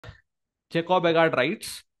Jacob Aagaard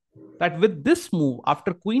writes that with this move,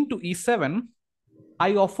 after queen to e7,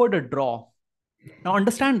 I offered a draw. Now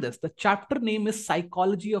understand this. The chapter name is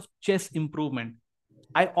Psychology of Chess Improvement.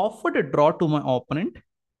 I offered a draw to my opponent,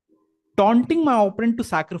 taunting my opponent to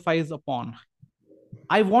sacrifice a pawn.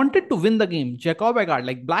 I wanted to win the game. Jacob Aagaard,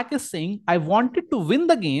 like Black is saying, I wanted to win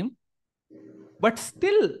the game, but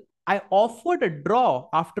still I offered a draw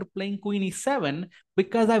after playing queen e7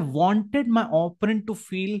 because I wanted my opponent to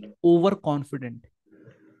feel overconfident.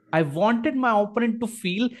 I wanted my opponent to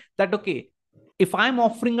feel that, okay, if I'm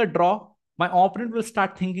offering a draw, my opponent will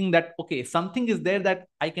start thinking that, okay, something is there that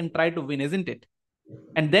I can try to win, isn't it?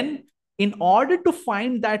 And then in order to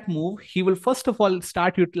find that move, he will first of all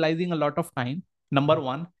start utilizing a lot of time. Number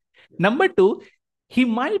one. Number two, he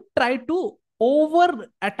might try to over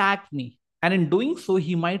attack me. And in doing so,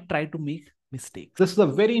 he might try to make mistakes. This is a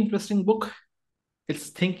very interesting book. It's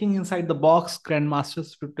Thinking Inside the Box,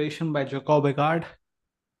 Grandmaster's Preparation by Jacob Aagaard.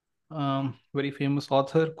 Very famous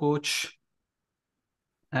author, coach.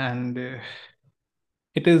 And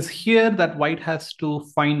it is here that White has to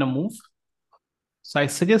find a move. So I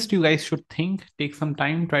suggest you guys should think, take some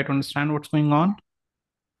time, try to understand what's going on,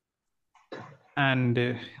 and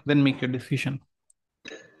then make your decision.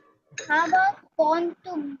 How about pawn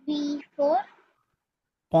to b4?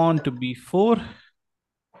 Pawn to b4.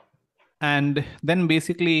 And then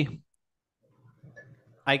basically,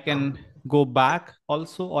 I can go back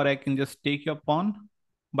also, or I can just take your pawn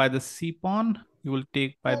by the c pawn. You will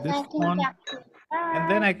take by this pawn. And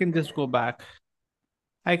then I can just go back.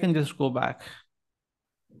 I can just go back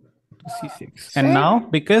to c6. And now,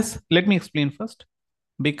 because, let me explain first.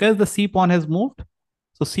 Because the c pawn has moved,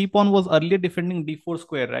 so c pawn was earlier defending d4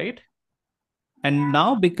 square, right? And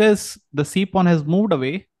now because the c pawn has moved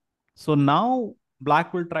away, so now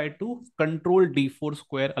Black will try to control d4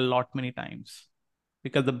 square a lot many times,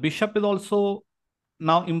 because the bishop is also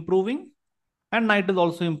now improving and knight is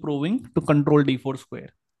also improving to control d4 square.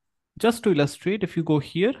 Just to illustrate, if you go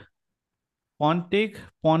here, pawn take,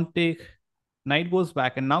 knight goes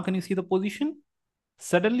back, and now can you see the position?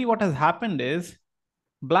 Suddenly what has happened is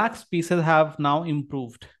Black's pieces have now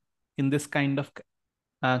improved in this kind of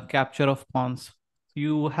capture of pawns.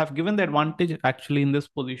 You have given the advantage actually in this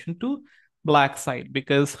position to Black side,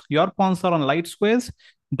 because your pawns are on light squares,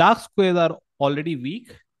 dark squares are already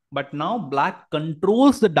weak, but now Black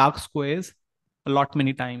controls the dark squares a lot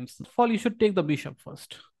many times. First of all, you should take the bishop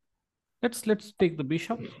first. Let's take the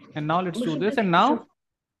bishop, and now let's do this. And now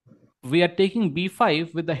we are taking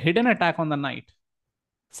b5 with the hidden attack on the knight.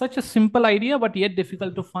 Such a simple idea, but yet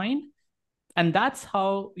difficult to find. And that's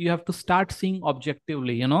how you have to start seeing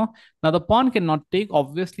objectively, you know. Now the pawn cannot take,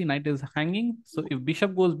 obviously knight is hanging. So if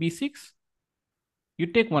bishop goes b6, you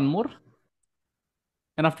take one more.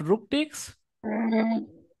 And after rook takes,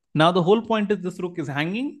 now the whole point is this rook is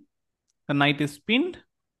hanging. The knight is pinned.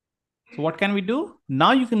 So what can we do?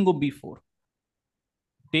 Now you can go b4.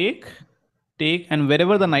 Take, and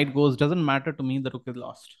wherever the knight goes, doesn't matter to me, the rook is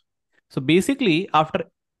lost. So basically, after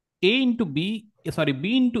b into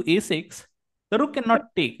a6, the rook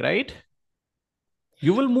cannot take, right?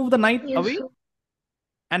 You will move the knight away.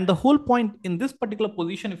 And the whole point in this particular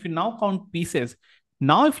position, if you now count pieces,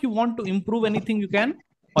 now if you want to improve anything, you can,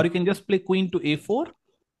 or you can just play queen to a4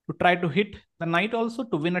 to try to hit the knight also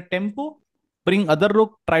to win a tempo, bring other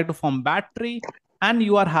rook, try to form battery, and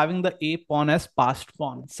you are having the a pawn as passed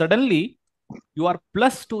pawn. Suddenly, you are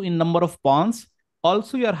 +2 in number of pawns.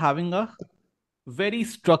 Also, you are having a very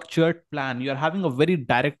structured plan. You are having a very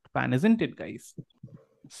direct plan, isn't it, guys?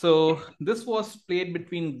 So this was played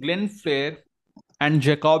between Glenn Flear and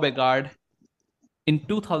Jacob Aagaard in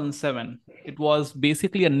 2007. It was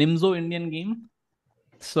basically a Nimzo-Indian game.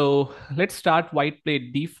 So let's start. White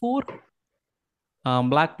played d4.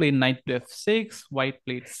 Black played knight to f6. White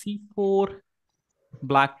played c4.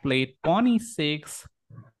 Black played pawn e6.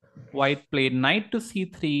 White played knight to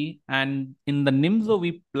c3. And in the Nimzo,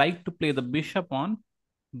 we like to play the bishop on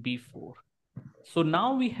b4. So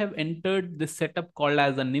now we have entered this setup called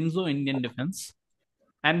as a Nimzo-Indian defense.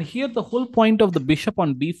 And here the whole point of the bishop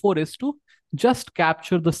on b4 is to just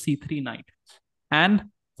capture the c3 knight and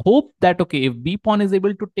hope that, okay, if b pawn is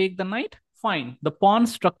able to take the knight, fine. The pawn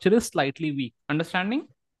structure is slightly weak. Understanding?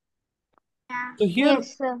 Yeah. So here,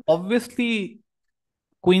 Yes, obviously,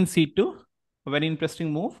 queen c2, a very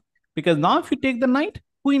interesting move, because now if you take the knight,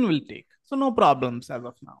 queen will take. So no problems as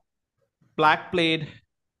of now. Black played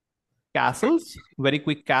castles, very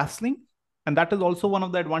quick castling. And that is also one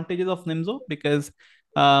of the advantages of Nimzo, because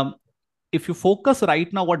if you focus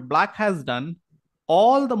right now, what Black has done,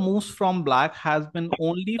 all the moves from Black has been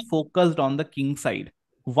only focused on the king side.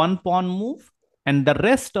 One pawn move, and the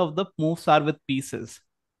rest of the moves are with pieces.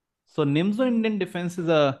 So Nimzo-Indian defense is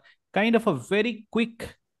a kind of a very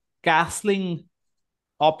quick castling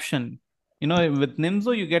option. With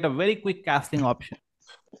Nimzo, you get a very quick castling option.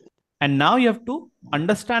 And now you have to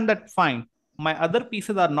understand that, fine, my other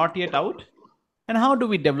pieces are not yet out. And how do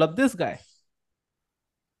we develop this guy?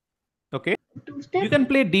 Okay. You can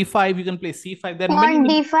play d5, you can play c5. There are many.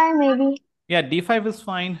 On D5 maybe. Yeah, d5 is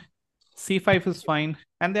fine. c5 is fine.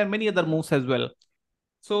 And there are many other moves as well.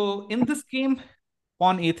 So in this game,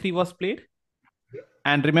 pawn a3 was played.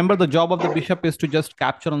 And remember, the job of the bishop is to just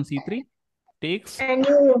capture on c3. Takes. And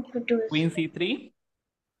you Queen c3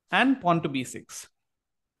 and pawn to b6.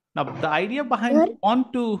 Now, the idea behind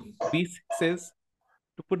pawn to b6 is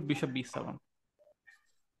to put bishop b7.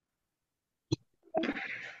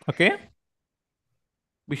 Okay.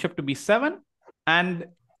 Bishop to b7. And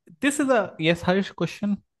this is a, yes, Harish,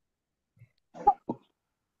 question.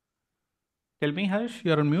 Tell me, Harish,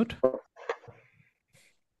 you're on mute.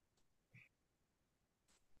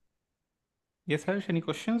 Yes, Harish, any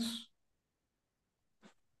questions?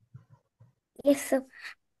 Yes, sir.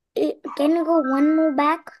 Can you go one more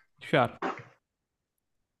back? Sure.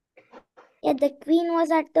 Yeah, the queen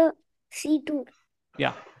was at the c2.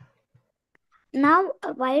 Yeah. Now,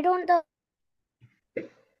 why don't the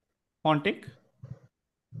Pawn take?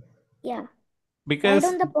 Yeah. Because why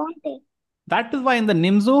don't the pawn take? That is why in the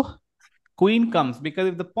Nimzo, queen comes. Because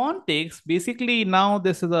if the pawn takes, basically now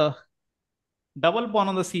this is a double pawn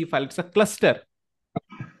on the c file. It's a cluster.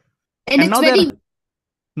 And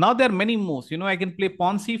now there are many moves. I can play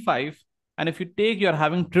pawn c5, and if you take, you're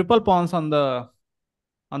having triple pawns on the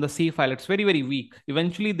c file. It's very, very weak.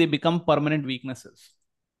 Eventually, they become permanent weaknesses.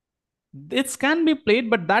 This can be played,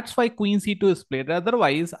 but that's why queen c2 is played.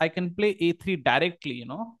 Otherwise, I can play a3 directly,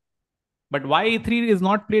 But why a3 is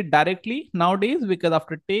not played directly nowadays? Because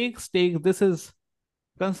after takes, this is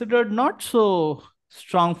considered not so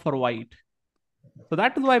strong for white. So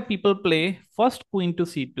that is why people play first queen to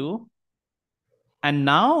c2. And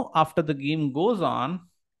now, after the game goes on,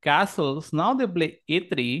 castles, now they play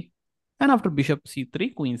a3. And after bishop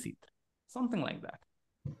c3, queen c3. Something like that.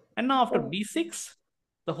 And now after b6,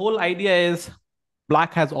 the whole idea is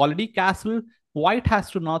black has already castled. White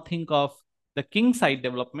has to now think of the king side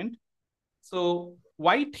development. So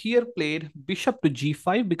white here played bishop to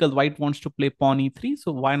g5 because white wants to play pawn e3.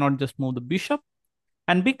 So why not just move the bishop?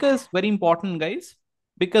 And because, very important, guys,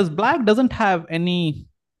 because black doesn't have any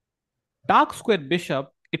dark square bishop,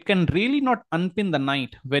 it can really not unpin the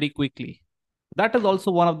knight very quickly. That is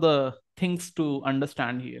also one of the things to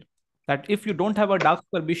understand here. That if you don't have a dark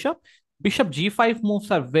square bishop, bishop g5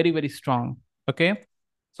 moves are very, very strong. Okay.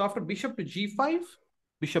 So after bishop to g5,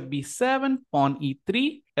 bishop b7, pawn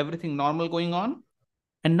e3, everything normal going on.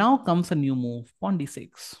 And now comes a new move, pawn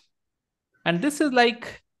d6. And this is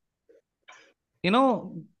like,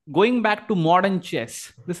 going back to modern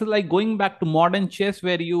chess. This is like going back to modern chess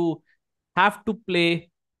where you have to play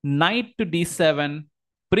knight to d7,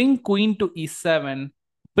 bring queen to e7,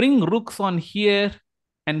 bring rooks on here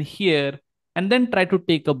and here, and then try to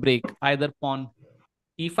take a break. Either pawn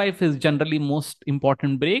e5 is generally most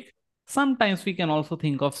important break. Sometimes we can also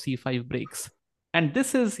think of c5 breaks. And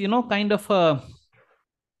this is, kind of a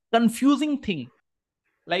confusing thing.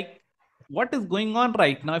 Like, what is going on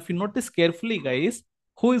right now? If you notice carefully, guys,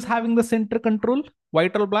 who is having the center control?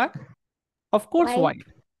 White or black? Of course, white.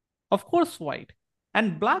 Of course, white.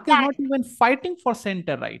 And black is not even fighting for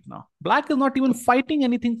center right now. Black is not even fighting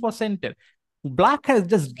anything for center. Black has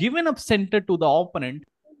just given up center to the opponent.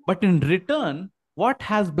 But in return, what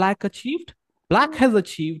has black achieved? Black has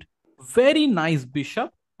achieved very nice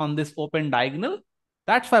bishop on this open diagonal.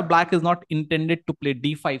 That's why black is not intended to play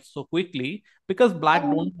d5 so quickly, because black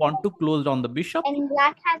don't want to close down the bishop. And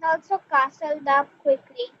black has also castled up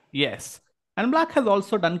quickly. Yes. And black has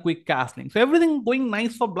also done quick castling. So everything going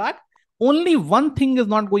nice for black. Only one thing is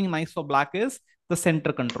not going nice for black is the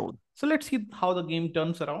center control. So let's see how the game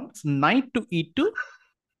turns around. It's knight to e2.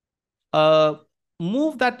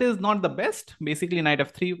 Move that is not the best. Basically, knight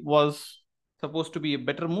f3 was supposed to be a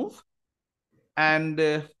better move. And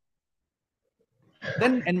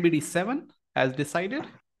then nbd7 as decided.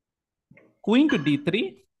 Queen to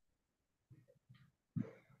d3.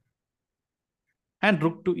 And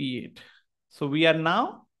rook to e8. So we are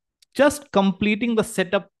now just completing the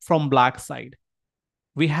setup from black side.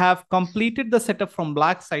 We have completed the setup from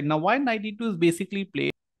black side. Now, why knight e2 is basically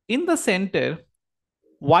played in the center.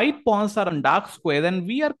 White pawns are on dark square, and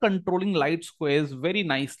we are controlling light squares very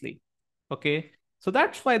nicely. Okay. So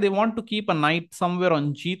that's why they want to keep a knight somewhere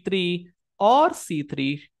on g3 or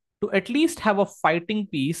c3 to at least have a fighting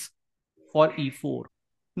piece for e4.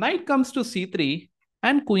 Knight comes to c3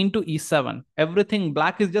 and queen to e7. Everything,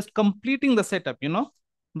 black is just completing the setup, you know.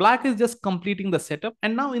 Black is just completing the setup.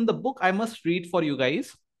 And now in the book, I must read for you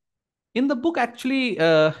guys. In the book, actually,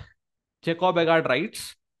 Jacob Aagaard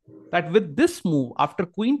writes that with this move, after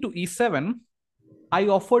queen to e7, I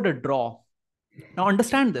offered a draw. Now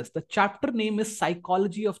understand this. The chapter name is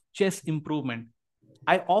Psychology of Chess Improvement.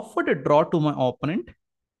 I offered a draw to my opponent,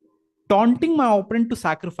 taunting my opponent to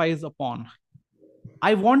sacrifice a pawn.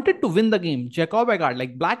 I wanted to win the game. Jacob Aagaard,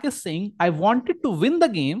 like black is saying, I wanted to win the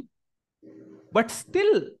game, but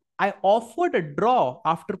still I offered a draw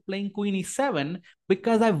after playing queen e7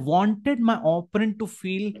 because I wanted my opponent to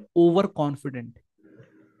feel overconfident.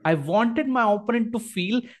 I wanted my opponent to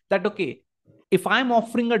feel that, okay, if I'm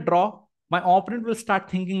offering a draw, my opponent will start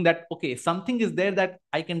thinking that, okay, something is there that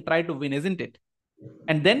I can try to win, isn't it?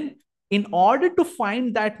 And then in order to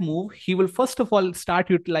find that move, he will first of all start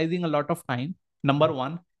utilizing a lot of time. Number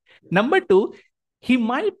one. Number two, he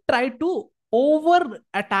might try to over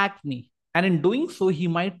attack me. And in doing so, he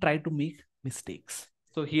might try to make mistakes.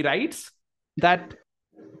 So he writes that,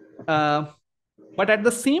 but at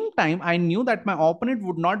the same time, I knew that my opponent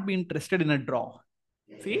would not be interested in a draw.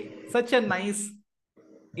 See, such a nice,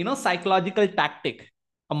 psychological tactic,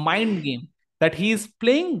 a mind game that he is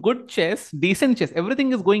playing good chess, decent chess.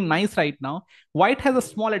 Everything is going nice right now. White has a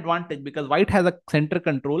small advantage because white has a center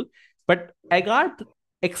control, but Aagaard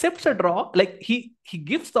accepts a draw. Like he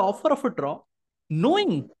gives the offer of a draw,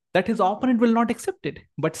 knowing that his opponent will not accept it,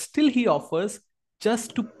 but still he offers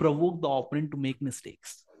just to provoke the opponent to make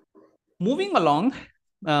mistakes. Moving along,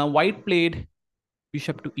 white played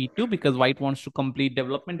bishop to e2 because white wants to complete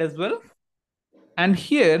development as well. And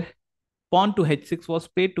here, pawn to h6 was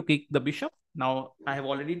played to kick the bishop. Now, I have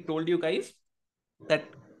already told you guys that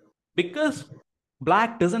because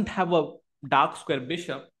black doesn't have a dark square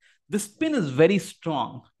bishop, this pin is very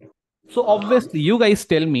strong. So obviously, you guys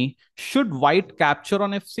tell me, should white capture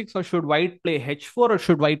on f6 or should white play h4 or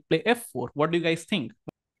should white play f4? What do you guys think?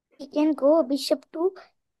 We can go bishop to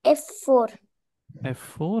f4.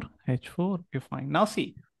 f4, h4, okay, fine. Now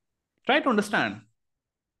see, try to understand.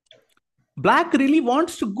 Black really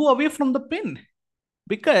wants to go away from the pin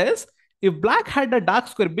because if black had a dark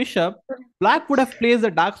square bishop, black would have placed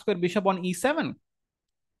the dark square bishop on e7.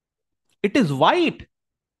 It is white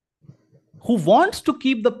who wants to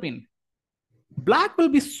keep the pin. Black will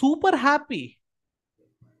be super happy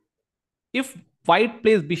if white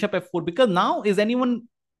plays bishop f4 because now is anyone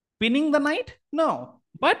pinning the knight? No.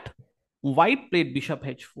 But white played bishop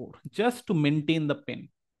h4 just to maintain the pin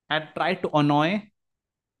and try to annoy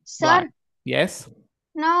Sir, black. Yes.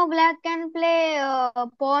 now black can play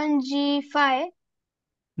pawn g5.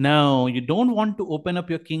 No, you don't want to open up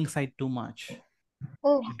your king side too much.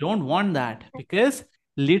 Oh, You don't want that because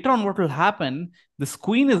later on what will happen, this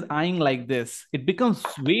queen is eyeing like this. It becomes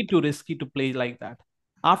way too risky to play like that.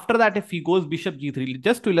 After that, if he goes bishop g3,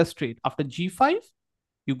 just to illustrate, after g5,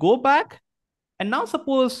 you go back. And now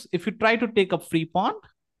suppose if you try to take up free pawn,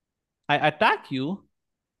 I attack you,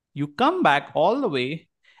 you come back all the way.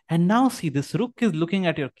 And now see, this rook is looking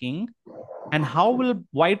at your king. And how will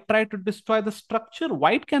white try to destroy the structure?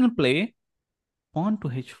 White can play pawn to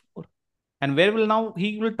h4. And where will now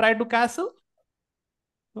he will try to castle?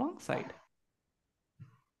 Long side.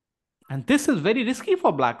 And this is very risky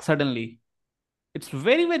for black suddenly. It's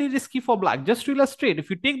very, very risky for black. Just to illustrate, if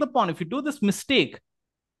you take the pawn, if you do this mistake,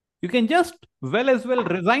 you can just as well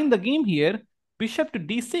resign the game here. Bishop to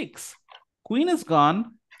d6. Queen is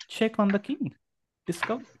gone. Check on the king.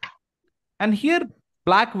 Discover. And here,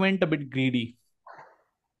 black went a bit greedy.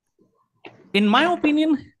 In my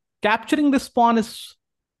opinion, capturing this pawn is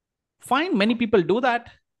fine. Many people do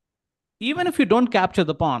that. Even if you don't capture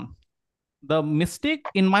the pawn, the mistake,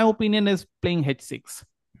 in my opinion, is playing h6.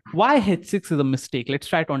 Why h6 is a mistake? Let's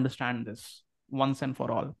try to understand this once and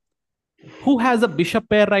for all. Who has a bishop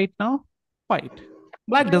pair right now? White.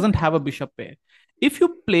 Black doesn't have a bishop pair. If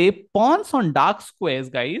you play pawns on dark squares,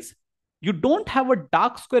 guys, you don't have a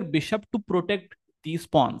dark square bishop to protect these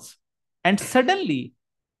pawns. And suddenly,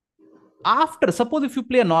 after, suppose if you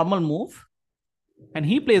play a normal move, and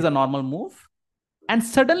he plays a normal move, and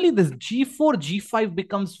suddenly this g4, g5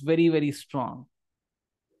 becomes very, very strong.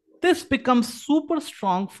 This becomes super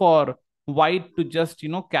strong for white to just,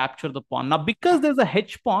 capture the pawn. Now, because there's a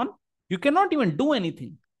h pawn, you cannot even do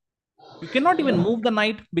anything. You cannot even move the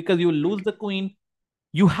knight because you will lose the queen.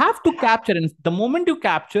 You have to capture, and the moment you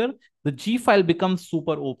capture, the g file becomes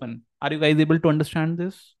super open. Are you guys able to understand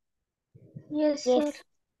this? yes, sir.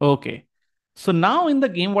 Okay. So now in the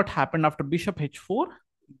game, what happened after bishop h4?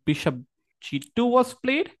 Bishop g2 was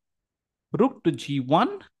played. Rook to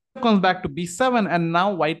g1. comes back to b7, and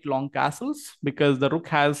now white long castles because the rook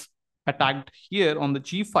has attacked here on the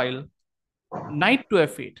g file. Knight to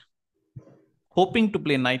f8, hoping to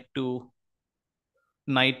play knight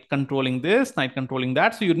controlling this, knight controlling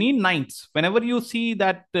that. So you need knights. Whenever you see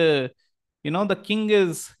that, the king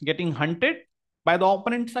is getting hunted by the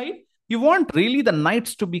opponent side, you want really the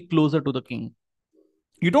knights to be closer to the king.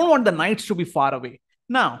 You don't want the knights to be far away.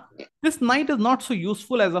 Now, this knight is not so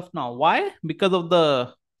useful as of now. Why? Because of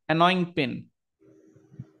the annoying pin.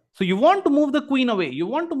 So you want to move the queen away. You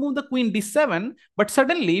want to move the queen d7, but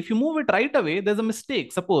suddenly if you move it right away, there's a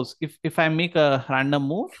mistake. Suppose if I make a random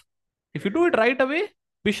move, if you do it right away,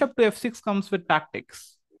 bishop to f6 comes with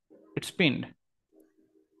tactics. It's pinned.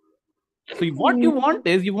 So what you want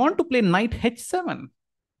is you want to play knight h7.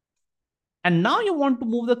 And now you want to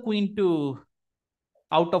move the queen to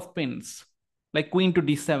out of pins, like queen to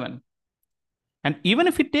d7. And even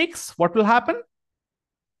if it takes, what will happen?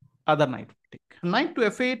 Other knight will take. Knight to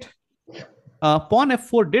f8, pawn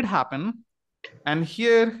f4 did happen. And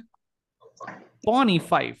here, pawn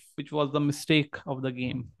e5, which was the mistake of the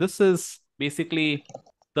game. This is basically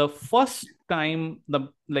the first time the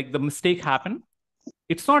mistake happened.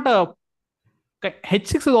 It's not a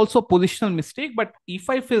h6 is also a positional mistake, but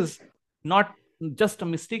e5 is not just a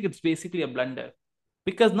mistake. It's basically a blunder.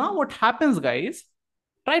 Because now what happens, guys,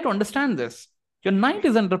 try to understand this. Your knight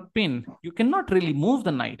is under pin. You cannot really move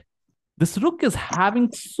the knight. This rook is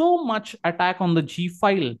having so much attack on the g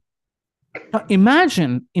file. Now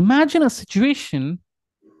imagine a situation.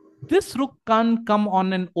 This rook can't come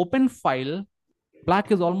on an open file.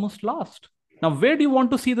 Black is almost lost. Now, where do you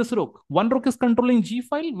want to see this rook? One rook is controlling g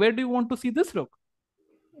file. Where do you want to see this rook?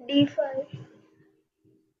 D5.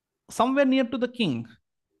 Somewhere near to the king.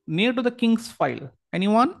 Near to the king's file.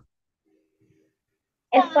 Anyone?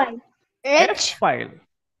 F5. H.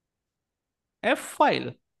 F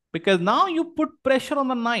file. Because now you put pressure on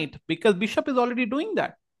the knight because bishop is already doing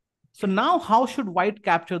that. So now how should white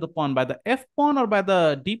capture the pawn? By the f pawn or by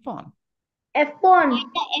the d pawn? F pawn.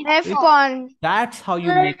 F pawn. That's how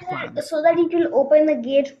you make plans. So that it will open the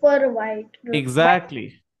gate for white.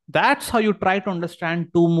 Exactly. That's how you try to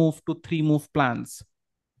understand 2-move to 3-move plans.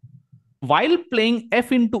 While playing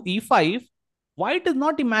f into e5, white is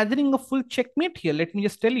not imagining a full checkmate here. Let me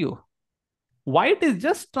just tell you. White is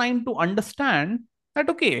just trying to understand that,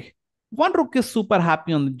 okay, one rook is super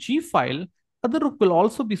happy on the g file, other rook will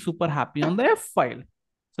also be super happy on the f file.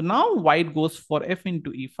 So now white goes for f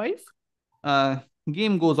into e5.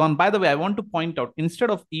 Game goes on. By the way, I want to point out, instead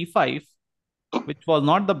of e5, which was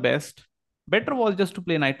not the best, better was just to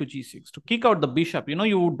play knight to g6, to kick out the bishop. You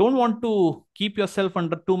don't want to keep yourself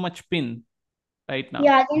under too much pin right now.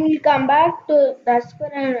 Yeah, then we'll come back to that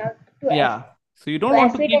square and to yeah. So you don't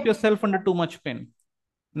want to keep yourself under too much pin.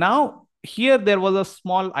 Now, here there was a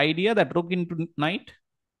small idea that rook into knight,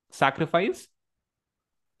 sacrifice,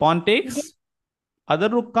 pawn takes, other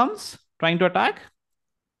rook comes, trying to attack.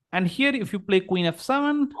 And here, if you play queen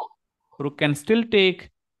f7, rook can still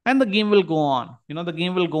take, and the game will go on. The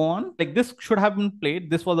game will go on. Like this should have been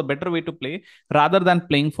played. This was a better way to play rather than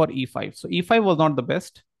playing for e5. So e5 was not the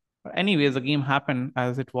best. But anyways, the game happened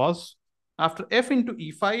as it was. After f into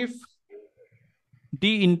e5,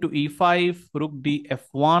 d into e5, rook d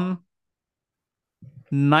f1,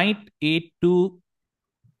 knight a2,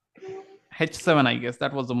 h7, I guess.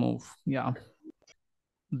 That was the move. Yeah.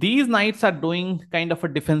 These knights are doing kind of a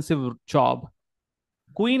defensive job.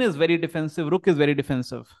 Queen is very defensive. Rook is very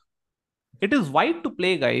defensive. It is white to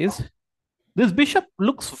play, guys. This bishop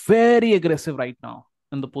looks very aggressive right now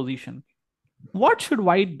in the position. What should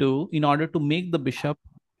white do in order to make the bishop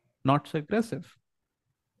not so aggressive?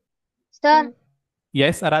 Sir,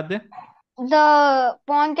 Yes, Aradhya? the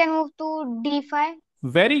pawn can move to d5.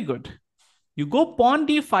 Very good. You go pawn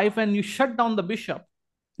d5 and you shut down the bishop.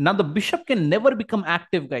 Now the bishop can never become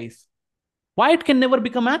active, guys. White can never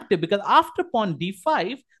become active because after pawn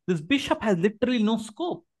d5, this bishop has literally no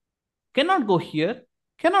scope. Cannot go here,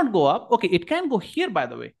 cannot go up. Okay, it can go here, by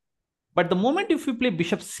the way. But the moment if you play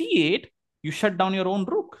bishop c8, you shut down your own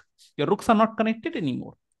rook. Your rooks are not connected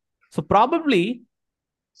anymore. So probably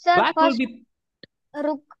Sir, black first will be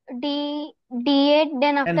rook d8,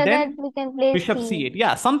 then after that we can play bishop c8.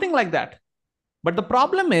 Yeah, something like that. But the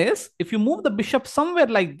problem is, if you move the bishop somewhere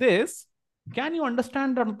like this, can you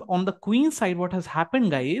understand on the queen side what has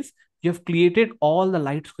happened, guys? You have created all the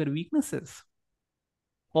light square weaknesses.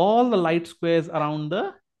 All the light squares around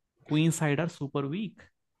the queen side are super weak.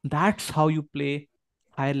 That's how you play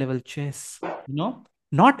higher level chess.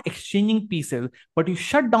 Not exchanging pieces, but you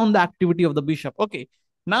shut down the activity of the bishop. Okay,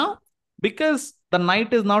 now because the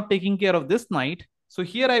knight is now taking care of this knight, so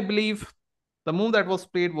here I believe The move that was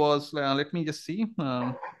played was, let me just see.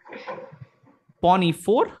 Pawn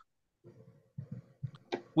e4.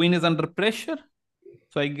 Queen is under pressure.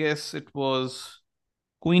 So I guess it was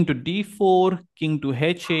queen to d4, king to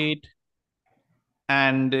h8,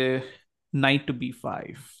 and knight to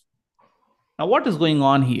b5. Now, what is going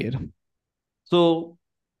on here? So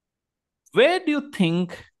where do you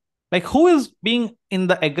think, like, who is being in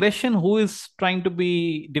the aggression? Who is trying to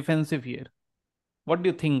be defensive here? What do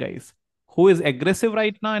you think, guys? Who is aggressive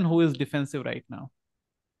right now and who is defensive right now?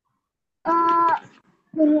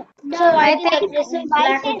 The white is aggressive.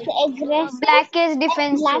 White is aggressive. Black is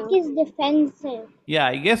defensive. Black is defensive. Yeah,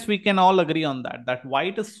 I guess we can all agree on that. That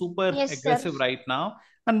white is super aggressive right now,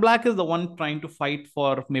 and black is the one trying to fight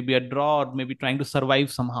for maybe a draw or maybe trying to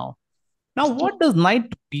survive somehow. Now, what does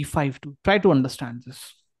knight b5 do? Try to understand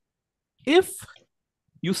this. If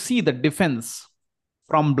you see the defense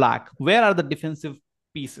from black, where are the defensive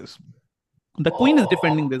pieces? The queen is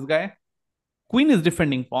defending this guy. Queen is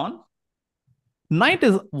defending pawn. Knight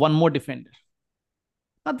is one more defender.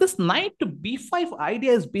 Now, this knight to b5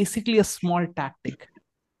 idea is basically a small tactic.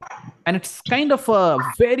 And it's kind of a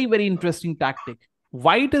very, very interesting tactic.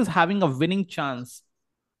 White is having a winning chance.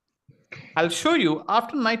 I'll show you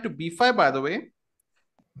after knight to b5, by the way.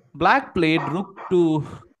 Black played rook to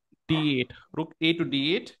d8, rook a to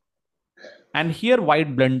d8. And here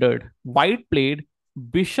white blundered. White played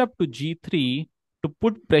bishop to g3 to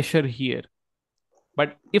put pressure here.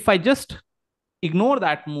 But if I just ignore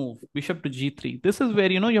that move, bishop to g3, this is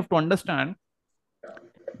where, you have to understand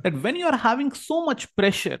that when you are having so much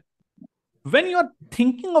pressure, when you are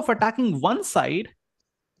thinking of attacking one side,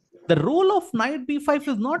 the role of knight b5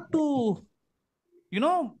 is not to,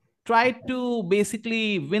 try to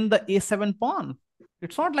basically win the a7 pawn.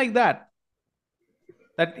 It's not like that.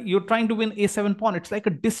 That you're trying to win a7 pawn. It's like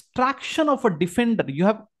a distraction of a defender.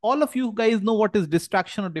 All of you guys know what is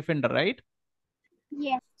distraction of defender, right?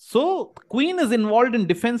 Yeah. So queen is involved in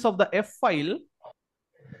defense of the f file.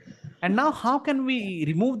 And now how can we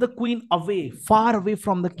remove the queen away, far away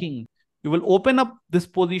from the king? You will open up this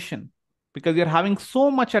position because you're having so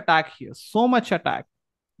much attack here, so much attack.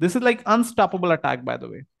 This is like unstoppable attack, by the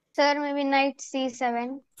way. Sir, maybe knight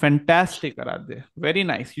c7. Fantastic, Aradhya. Very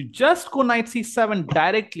nice. You just go knight c7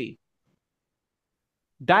 directly.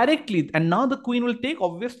 And now the queen will take,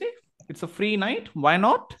 obviously. It's a free knight. Why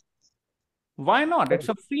not? Why not? It's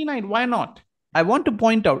a free knight. Why not? I want to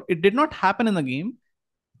point out, it did not happen in the game,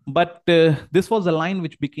 but this was a line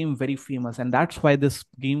which became very famous. And that's why this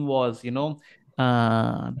game was,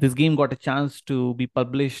 this game got a chance to be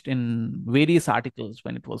published in various articles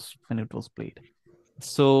when it was played.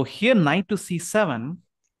 So here knight to c7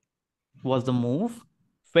 was the move.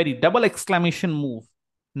 Very double exclamation move.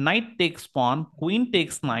 Knight takes pawn, queen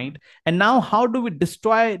takes knight. And now how do we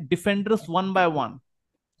destroy defenders one by one?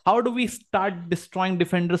 How do we start destroying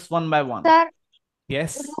defenders one by one? Sir,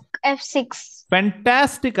 yes. Rook f6.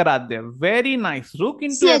 Fantastic, Aradhya. Very nice. Rook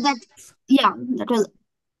into f6. That was.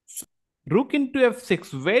 Rook into f6.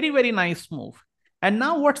 Very, very nice move. And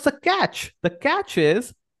now what's the catch? The catch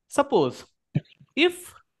is, suppose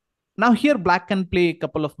if now here black can play a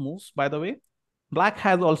couple of moves, by the way. Black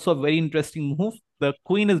has also a very interesting move. The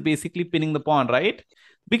queen is basically pinning the pawn, right?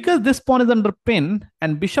 Because this pawn is under pin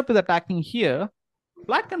and bishop is attacking here,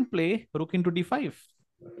 black can play rook into d5.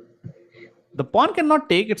 The pawn cannot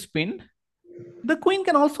take, it's pinned. The queen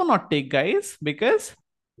can also not take, guys, because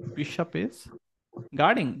bishop is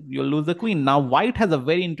guarding. You'll lose the queen. Now white has a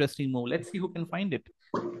very interesting move. Let's see who can find it.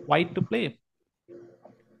 White to play.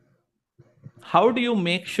 How do you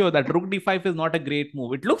make sure that rook d5 is not a great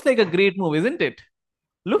move? It looks like a great move, isn't it?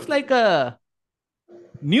 Looks like a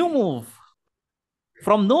new move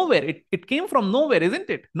from nowhere. It came from nowhere,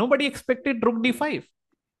 isn't it? Nobody expected rook d5.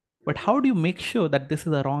 But how do you make sure that this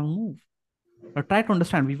is a wrong move? Now try to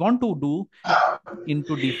understand. We want to do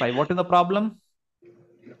into d5. What is the problem?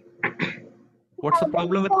 What's the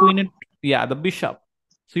problem with queen? Yeah, the bishop.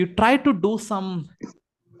 So you try to do some,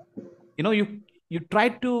 you try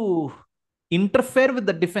to interfere with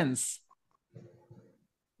the defense.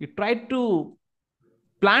 You try to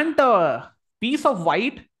plant a piece of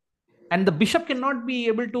white and the bishop cannot be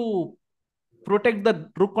able to protect the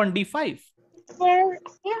rook on d5. There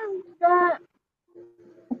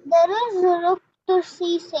is rook to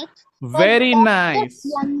c6. Very nice.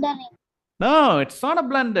 Blundering. No, it's not a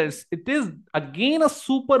blunder. It is again a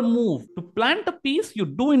super move. To plant a piece, you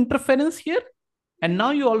do interference here. And now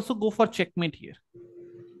you also go for checkmate here.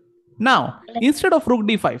 Now, instead of rook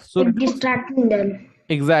d5. So distracting them.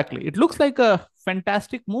 Exactly. It looks like a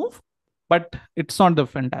fantastic move, but it's not the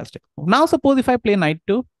fantastic move. Now, suppose if I play knight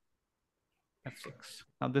to f6.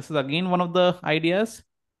 Now this is again one of the ideas.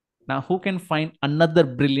 Now who can find another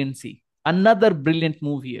brilliancy, another brilliant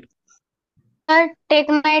move here? Take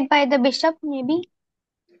knight by the bishop, maybe.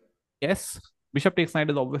 Yes, bishop takes knight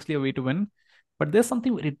is obviously a way to win, but there's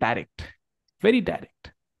something very direct, very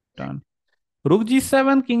direct. Turn. Rook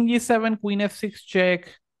g7, king g7, queen f6 check,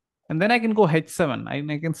 and then I can go h7.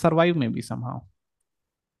 I can survive maybe somehow.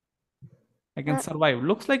 I can survive.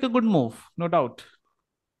 Looks like a good move, no doubt.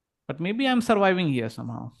 But maybe I'm surviving here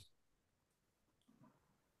somehow.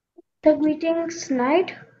 The greetings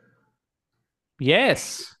knight.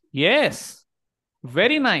 Yes, yes.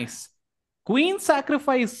 Very nice. Queen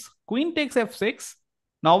sacrifice. Queen takes f6.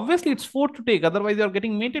 Now, obviously, it's forced to take. Otherwise, you're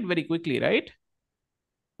getting mated very quickly, right?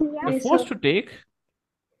 You're forced to take.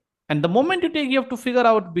 And the moment you take, you have to figure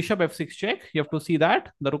out bishop f6 check. You have to see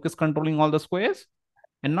that. The rook is controlling all the squares.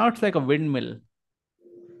 And now it's like a windmill.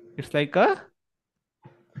 It's like a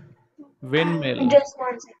windmill. Just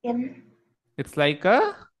 1 second. It's like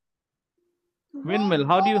a windmill.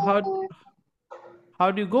 How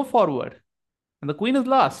do you go forward? And the queen is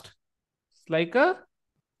lost. It's like a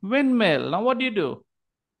windmill. Now what do?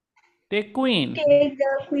 Take queen. Take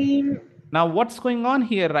the queen. Now what's going on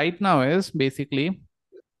here right now is basically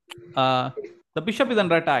the bishop is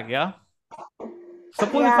under attack, yeah?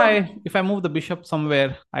 Suppose if I move the bishop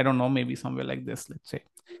somewhere, I don't know, maybe somewhere like this, let's say.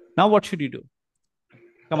 Now what should you do?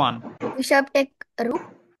 Come on. Bishop take rook.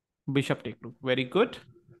 Bishop take rook. Very good.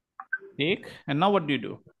 Take. And now what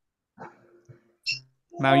do?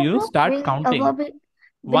 Now you start counting.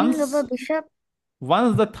 Once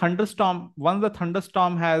the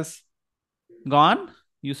thunderstorm has gone,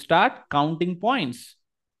 you start counting points.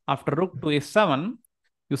 After rook to a7,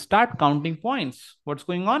 you start counting points. What's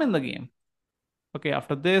going on in the game? Okay,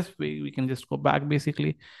 after this, we can just go back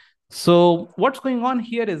basically. So what's going on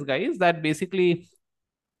here is, guys, that basically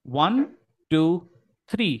 1, 2,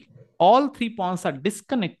 3. All 3 pawns are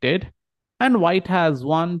disconnected. And white has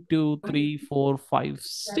 1, 2, 3, 4, 5,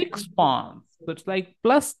 6 pawns. So it's like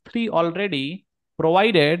 +3 already,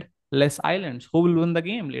 provided less islands. Who will win the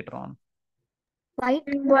game later on? White.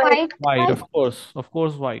 White, of course. Of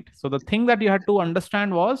course, white. So the thing that you had to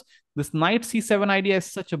understand was this knight c7 idea is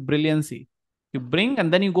such a brilliancy. You bring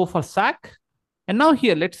and then you go for sack. And now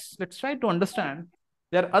here, let's try to understand.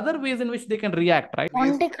 There are other ways in which they can react, right?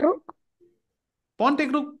 Pawn take rook. Pawn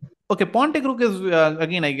take rook. Okay, pawn take rook is,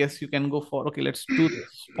 again, I guess you can go for, okay, let's do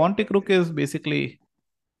this. Pawn take rook is basically,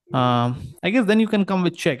 I guess then you can come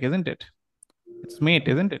with check, isn't it? It's mate,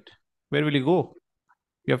 isn't it? Where will you go?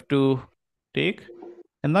 You have to take,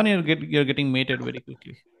 and then you're getting mated very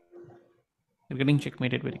quickly. You're getting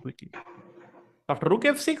checkmated very quickly. After rook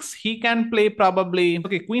f6, he can play probably,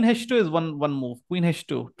 okay, queen h2 is one move. Queen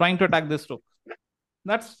h2, trying to attack this rook.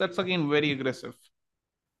 That's again very aggressive.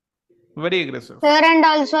 Very aggressive. Here and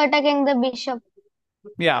also attacking the bishop.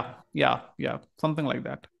 Yeah. Something like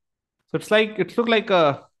that. So it's like, it looked like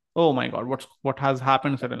a, oh my God, what has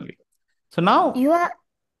happened suddenly? So now you are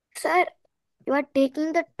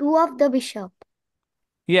taking the 2 of the bishop.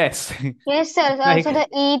 Yes. Yes, sir. Like, also the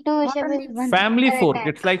e2 bishop is family fork. Attack.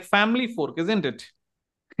 It's like family fork, isn't it?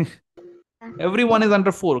 Everyone is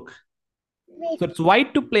under fork. So it's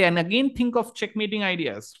white to play. And again, think of checkmating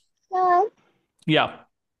ideas. Yeah.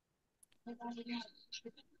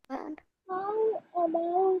 And how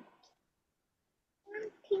about, I'm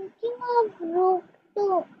thinking of rook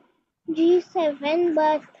to g7,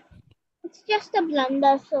 but it's just a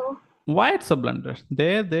blunder, so. Why it's a blunder?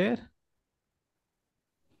 There. Then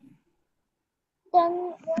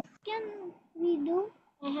what can we do?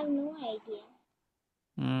 I have no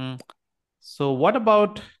idea. So what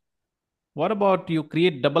about you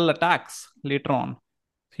create double attacks later on?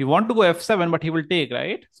 So you want to go f7, but he will take,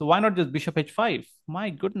 right? So why not just bishop h5? My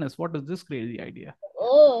goodness, what is this crazy idea?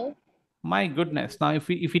 Oh. My goodness. Now if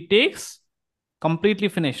he takes, completely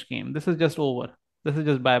finished game. This is just over. This is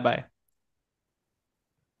just bye-bye.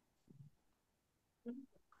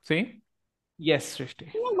 See? Yes, Srishti.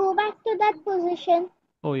 Can I go back to that position?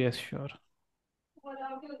 Oh, yes, sure.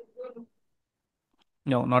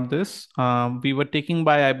 No, not this. We were taking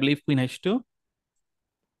by, I believe, queen h2.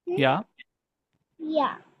 Yeah.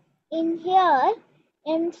 Yeah. In here,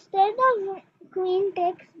 instead of queen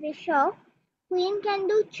takes bishop, queen can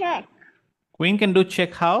do check. Queen can do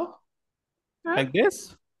check how? Huh? Like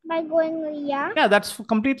this? By going, yeah. Yeah, that's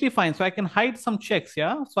completely fine. So I can hide some checks,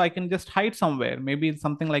 yeah? So I can just hide somewhere. Maybe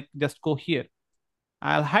something like just go here.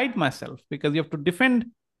 I'll hide myself because you have to defend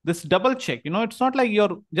this double check. You know, it's not like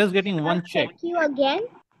you're just getting one check. Check you again?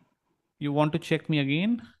 You want to check me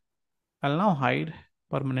again? I'll now hide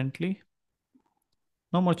permanently.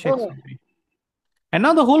 No more checks on me. And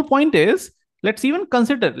now the whole point is, Let's even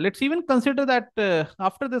consider that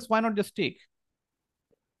after this, why not just take?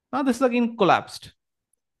 Now this is again collapsed.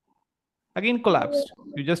 Again collapsed.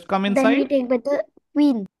 You just come Then we inside. take with the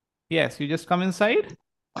queen. Yes, you just come inside.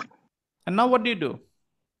 And now what do?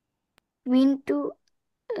 Queen to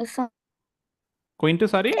Queen to,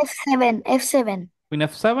 sorry? F7. F7. Queen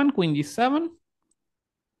F7, Queen G7.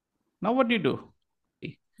 Now what do?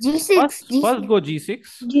 G6. First go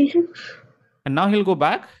G6. G6. And now he'll go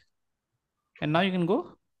back. And now you can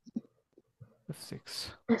go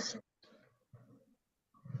F6. Yes.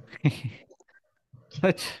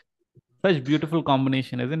 Such beautiful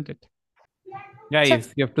combination, isn't it?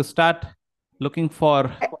 Guys, you have to start looking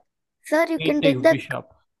for Sir, you can take that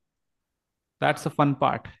bishop. That's the fun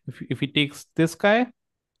part. If he takes this guy,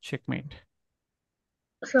 checkmate.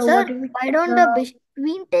 So sir, why don't the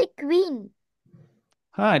queen take queen?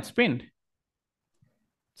 It's pinned.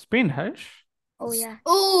 It's pinned, Harsh. Oh yeah.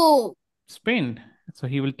 Oh. It's pinned. So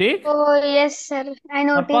he will take. Oh yes, sir. I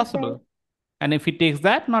know. Not possible. And if he takes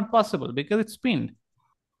that, not possible because it's pinned.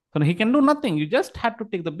 So he can do nothing. You just had to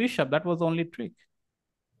take the bishop. That was the only trick.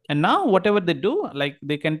 And now whatever they do, like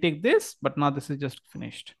they can take this, but now this is just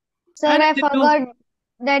finished. Sir, I forgot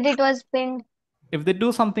that it was pinned. If they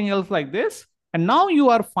do something else like this, and now you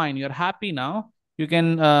are fine, you're happy now, you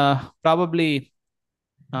can probably,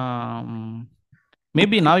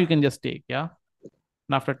 maybe now you can just take, yeah?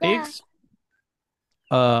 And after takes,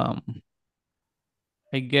 I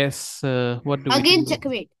guess, what do we Again, do?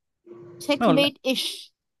 checkmate. Checkmate-ish.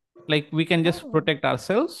 Like we can just protect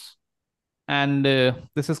ourselves. And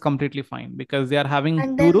this is completely fine because they are having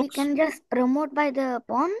and two then rooks. We can just promote by the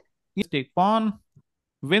pawn. Yes, take pawn,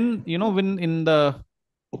 win, win in the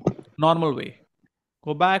normal way.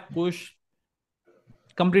 Go back, push,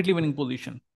 completely winning position.